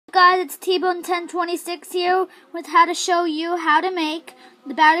guys, it's T-Bone1026 here with how to show you how to make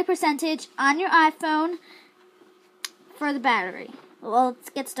the battery percentage on your iPhone for the battery. Well,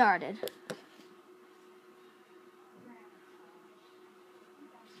 let's get started.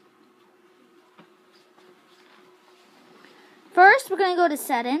 First, we're going to go to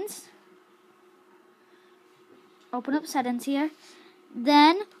Settings. Open up Settings here.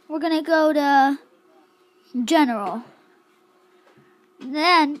 Then, we're going to go to General.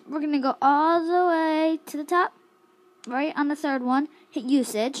 Then, we're going to go all the way to the top, right on the third one, hit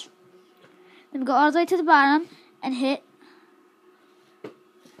Usage. Then go all the way to the bottom and hit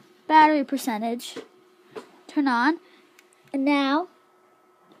Battery Percentage. Turn on. And now,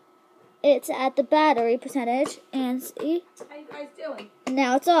 it's at the battery percentage, and see? How you guys doing? And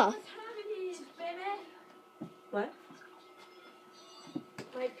now it's off. What time it is, baby? What?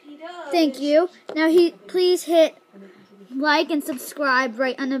 My Peter. Thank you. Now please hit like and subscribe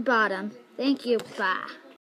right on the bottom. Thank you. Bye.